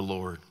of the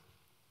Lord."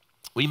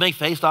 We may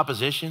face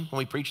opposition when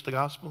we preach the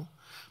gospel,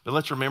 but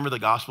let's remember the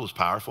gospel is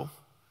powerful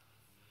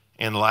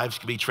and lives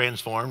can be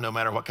transformed no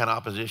matter what kind of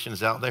opposition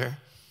is out there.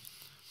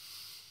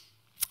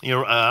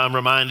 I'm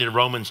reminded of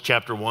Romans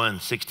chapter 1,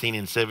 16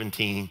 and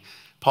 17.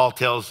 Paul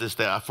tells us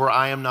that, "For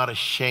I am not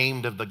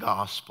ashamed of the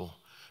gospel,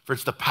 for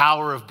it's the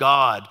power of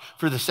God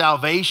for the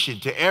salvation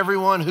to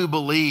everyone who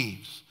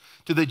believes,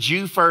 to the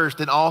Jew first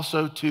and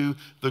also to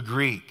the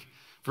Greek.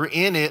 For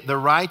in it the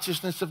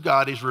righteousness of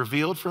God is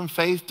revealed from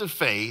faith to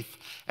faith,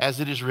 as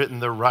it is written,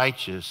 the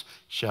righteous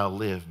shall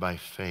live by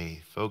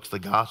faith." Folks, the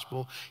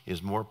gospel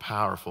is more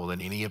powerful than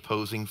any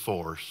opposing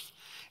force,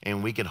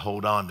 and we can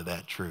hold on to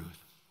that truth.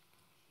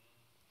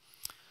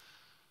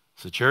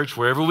 So church,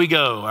 wherever we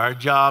go, our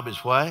job is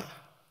what?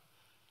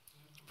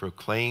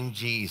 Proclaim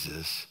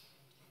Jesus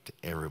to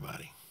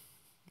everybody,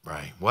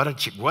 right? What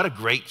a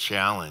great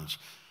challenge.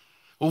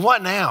 Well,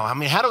 what now? I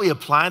mean, how do we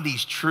apply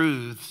these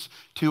truths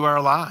to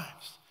our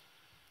lives?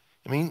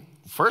 I mean,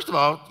 first of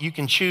all, you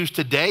can choose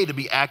today to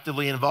be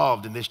actively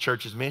involved in this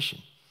church's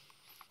mission.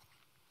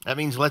 That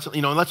means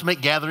let's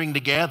make gathering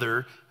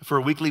together for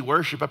weekly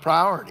worship a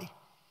priority.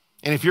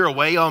 And if you're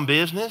away on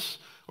business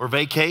or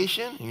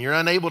vacation and you're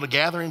unable to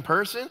gather in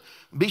person,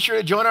 be sure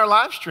to join our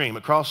live stream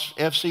at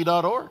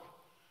crossfc.org.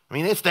 I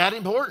mean, it's that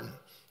important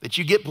that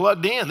you get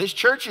plugged in. This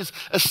church is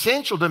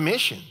essential to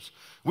missions.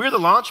 We're the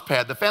launch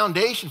pad, the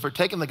foundation for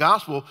taking the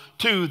gospel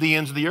to the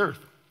ends of the earth.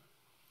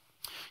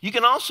 You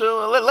can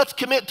also, let's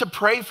commit to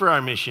pray for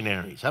our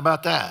missionaries. How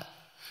about that?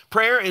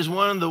 Prayer is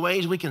one of the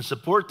ways we can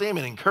support them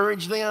and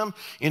encourage them.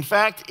 In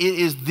fact, it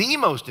is the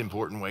most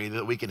important way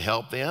that we can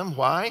help them.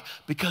 Why?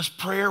 Because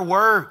prayer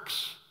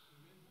works.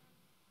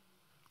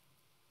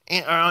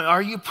 And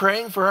are you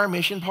praying for our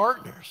mission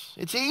partners?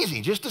 It's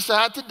easy. Just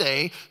decide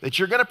today that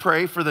you're going to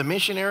pray for the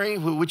missionary,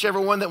 whichever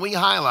one that we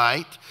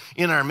highlight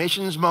in our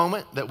missions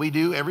moment that we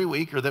do every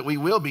week or that we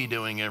will be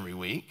doing every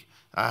week.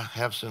 I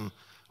have some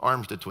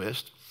arms to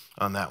twist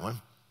on that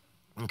one,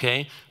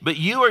 okay? But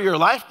you or your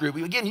life group,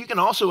 again, you can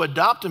also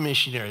adopt a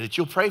missionary that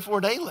you'll pray for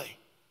daily.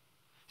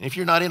 And if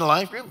you're not in a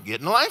life group, get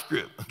in a life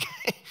group,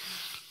 okay?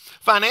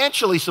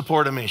 Financially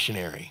support a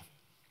missionary.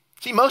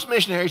 See, most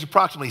missionaries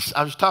approximately,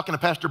 I was talking to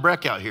Pastor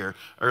Breck out here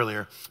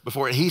earlier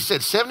before, and he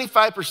said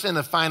 75%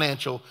 of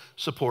financial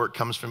support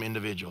comes from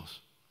individuals.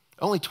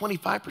 Only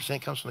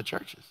 25% comes from the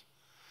churches.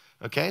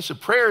 Okay, so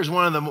prayer is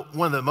one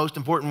of the most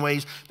important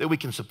ways that we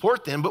can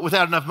support them, but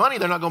without enough money,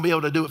 they're not going to be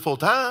able to do it full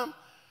time.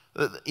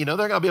 They're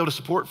going to be able to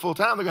support full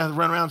time. They're going to have to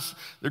run around.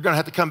 They're going to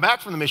have to come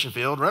back from the mission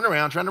field, run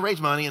around trying to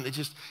raise money, and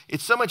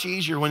it's so much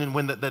easier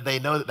when they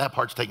know that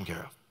part's taken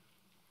care of.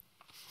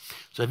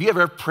 So have you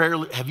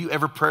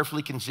ever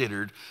prayerfully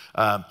considered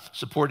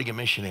supporting a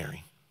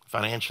missionary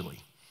financially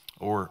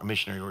or a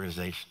missionary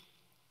organization?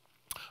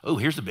 Oh,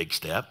 here's a big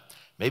step.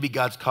 Maybe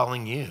God's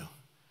calling you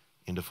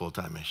into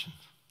full-time missions.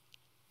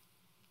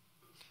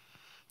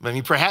 I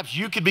mean, perhaps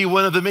you could be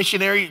one of the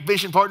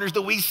mission partners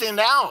that we send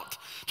out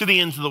to the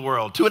ends of the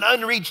world, to an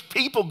unreached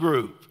people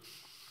group.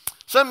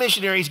 Some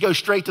missionaries go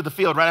straight to the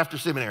field right after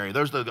seminary.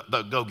 Those are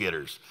the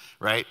go-getters,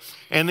 right?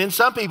 And then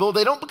some people,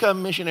 they don't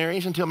become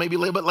missionaries until maybe a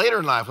little bit later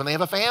in life when they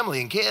have a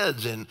family and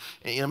kids, and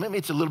maybe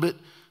it's a little bit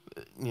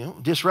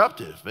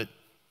disruptive, but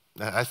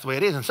that's the way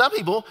it is. And some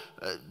people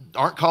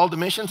aren't called to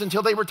missions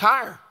until they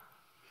retire.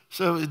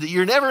 So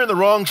you're never in the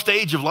wrong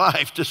stage of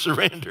life to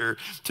surrender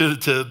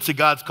to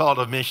God's call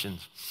to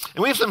missions.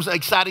 And we have some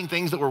exciting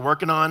things that we're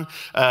working on,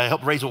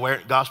 help raise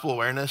gospel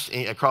awareness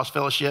across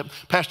fellowship.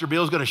 Pastor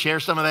Bill's going to share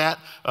some of that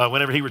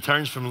whenever he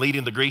returns from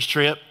leading the Greece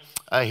trip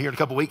here in a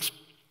couple weeks.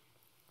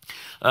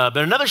 But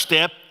another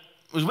step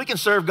is we can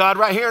serve God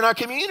right here in our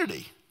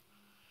community.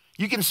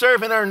 You can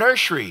serve in our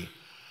nursery,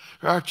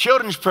 or our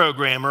children's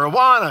program, or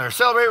Awana, or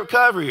Celebrate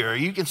Recovery, or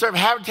you can serve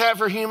Habitat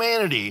for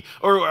Humanity,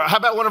 or how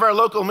about one of our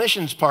local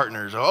missions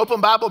partners, or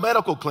Open Bible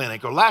Medical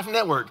Clinic, or Life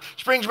Network,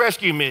 Springs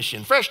Rescue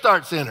Mission, Fresh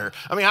Start Center.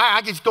 I mean,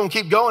 I just going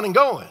to keep going and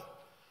going.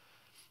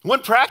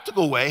 One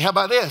practical way, how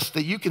about this,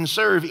 that you can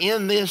serve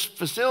in this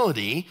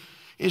facility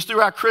is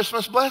through our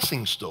Christmas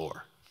Blessing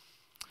Store.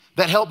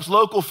 that helps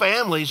local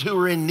families who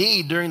are in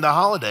need during the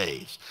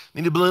holidays,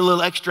 need a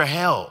little extra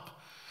help.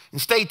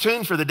 And stay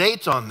tuned for the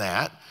dates on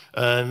that.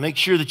 Make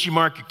sure that you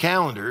mark your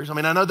calendars. I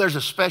mean, I know there's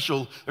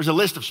a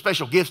list of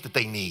special gifts that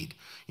they need,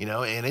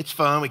 and it's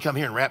fun. We come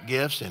here and wrap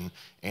gifts,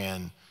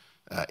 and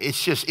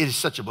it is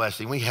such a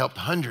blessing. We helped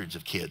hundreds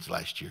of kids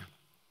last year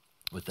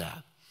with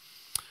that.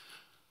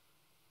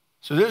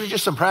 So those are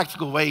just some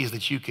practical ways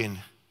that you can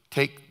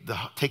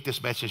take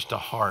this message to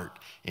heart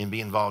and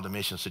be involved in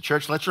missions. So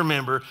church, let's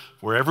remember,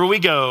 wherever we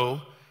go,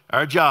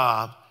 our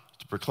job is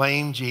to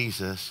proclaim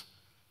Jesus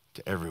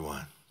to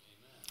everyone.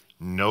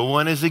 No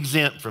one is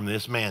exempt from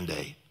this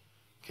mandate,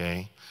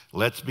 okay?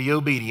 Let's be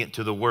obedient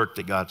to the work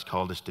that God's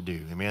called us to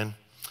do, amen?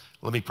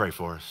 Let me pray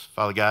for us.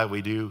 Father God,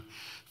 we do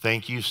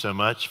thank you so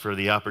much for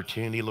the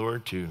opportunity,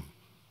 Lord, to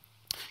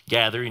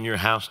gather in your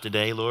house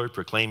today, Lord,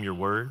 proclaim your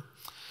word.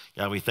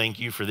 God, we thank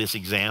you for this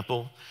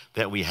example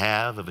that we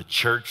have of a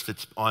church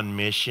that's on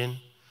mission,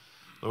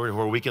 Lord,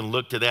 where we can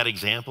look to that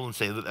example and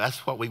say,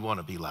 that's what we want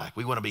to be like.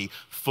 We want to be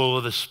full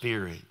of the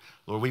Spirit.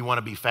 Lord, we want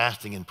to be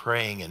fasting and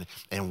praying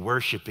and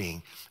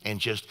worshiping and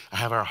just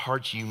have our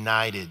hearts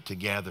united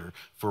together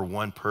for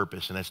one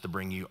purpose, and that's to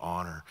bring you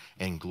honor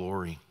and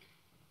glory.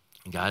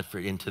 God,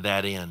 into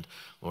that end,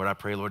 Lord, I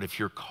pray, Lord, if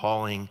you're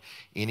calling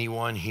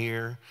anyone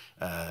here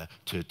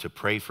to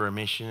pray for a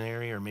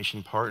missionary or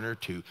mission partner,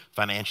 to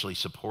financially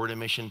support a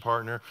mission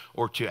partner,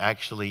 or to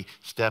actually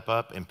step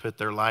up and put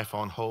their life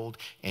on hold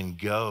and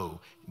go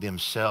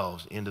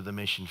themselves into the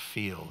mission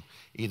field,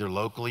 either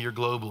locally or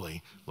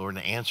globally, Lord,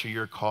 and answer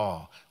your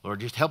call. Lord,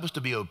 just help us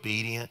to be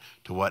obedient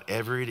to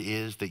whatever it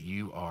is that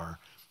you are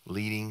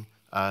leading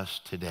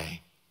us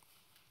today.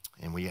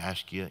 And we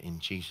ask you in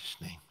Jesus'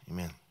 name,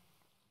 amen.